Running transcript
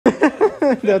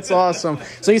That's awesome.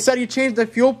 So you said you changed the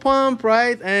fuel pump,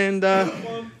 right? And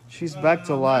she's back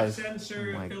to life.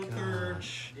 Oh my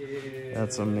gosh.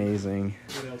 That's amazing.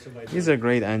 These are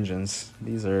great engines.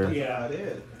 These are... Yeah, it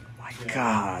is. Oh my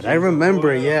God. I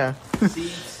remember, yeah.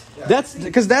 That's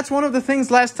because that's one of the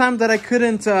things last time that I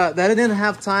couldn't, that I didn't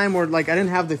have time, or like I didn't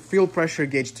have the fuel pressure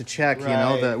gauge to check, you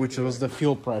know, which was the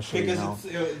fuel pressure. Because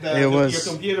you know? your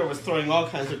computer was throwing all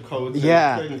kinds of codes.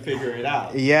 Yeah, and you couldn't figure it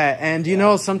out. Yeah, and you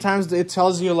know, sometimes it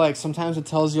tells you like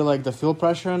the fuel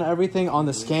pressure and everything on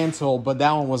the scan tool, but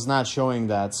that one was not showing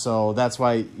that, so that's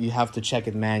why you have to check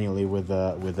it manually with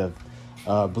the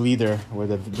bleeder, where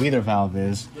the bleeder valve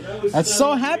is. That's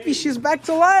so happy she's back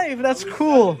to life. That's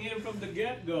cool. From the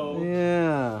get-go,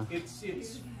 yeah, it's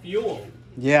fuel.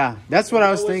 Yeah, that's what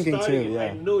I was thinking too. Yeah,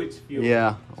 I know it's fuel.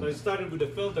 Yeah. So I started with the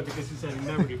filter because he said he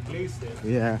never replaced it.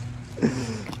 Yeah.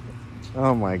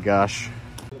 Oh my gosh.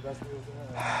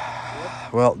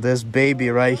 Well, this baby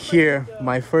right here,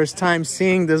 my first time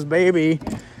seeing this baby,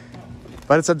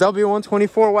 but it's a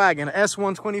W124 wagon,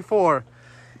 S124.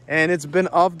 And it's been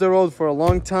off the road for a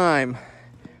long time,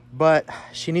 but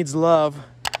she needs love,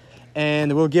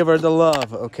 and we'll give her the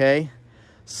love, okay?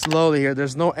 Slowly here.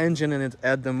 There's no engine in it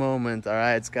at the moment, all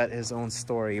right? It's got his own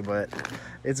story, but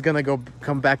it's gonna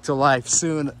come back to life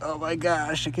soon. Oh my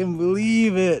gosh, I can't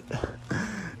believe it.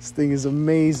 This thing is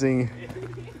amazing.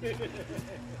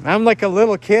 I'm like a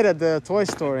little kid at the toy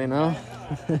store, you know?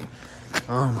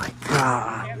 Oh my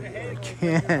God, I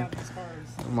can't.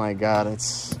 Oh my God,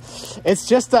 it's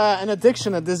just an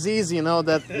addiction, a disease, you know,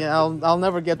 that I'll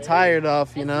never get tired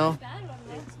of, you know.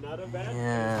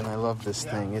 Yeah, and I love this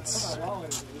thing. It's.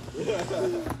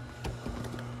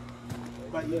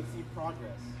 But you see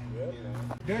progress.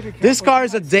 This car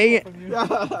is a day.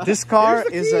 This car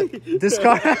is a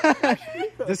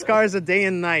this car is a day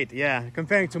and night. Yeah,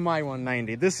 comparing to my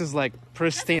 190, this is like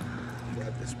pristine. Look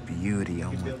at this beauty.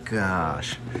 Oh my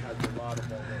gosh.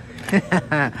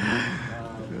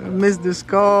 I miss this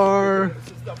car.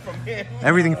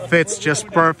 Everything fits just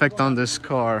perfect on this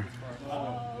car.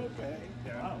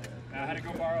 I had to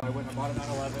go borrow. I went and bought a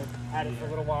 911, had it for a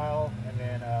little while, and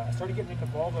then I started getting into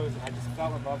Volvos, and I just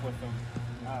fell in love with them.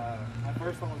 My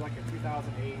first one was like a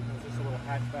 2008. It was just a little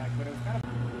hatchback, but it was kind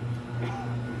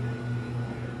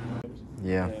of...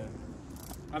 Yeah.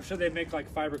 I'm sure they make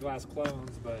like fiberglass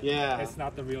clones, but it's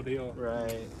not the real deal.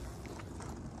 Right.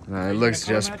 No, it looks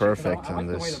just perfect on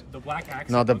this. The black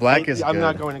accent. No, the black is good. I'm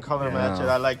not going to color match it.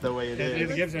 I like the way it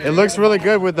is. It looks really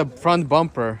good with the front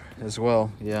bumper as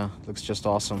well. Yeah, looks just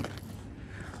awesome.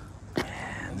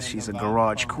 And she's a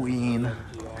garage queen.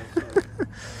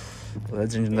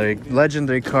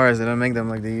 legendary cars. They don't make them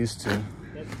like they used to,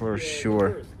 for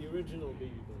sure.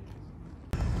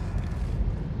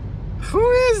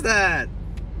 Who is that?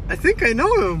 I think I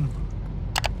know him.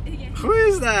 Who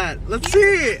is that? Let's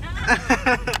see.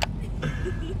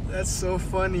 That's so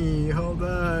funny. Hold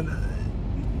on.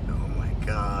 Oh my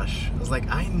gosh. I was like,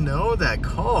 I know that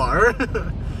car.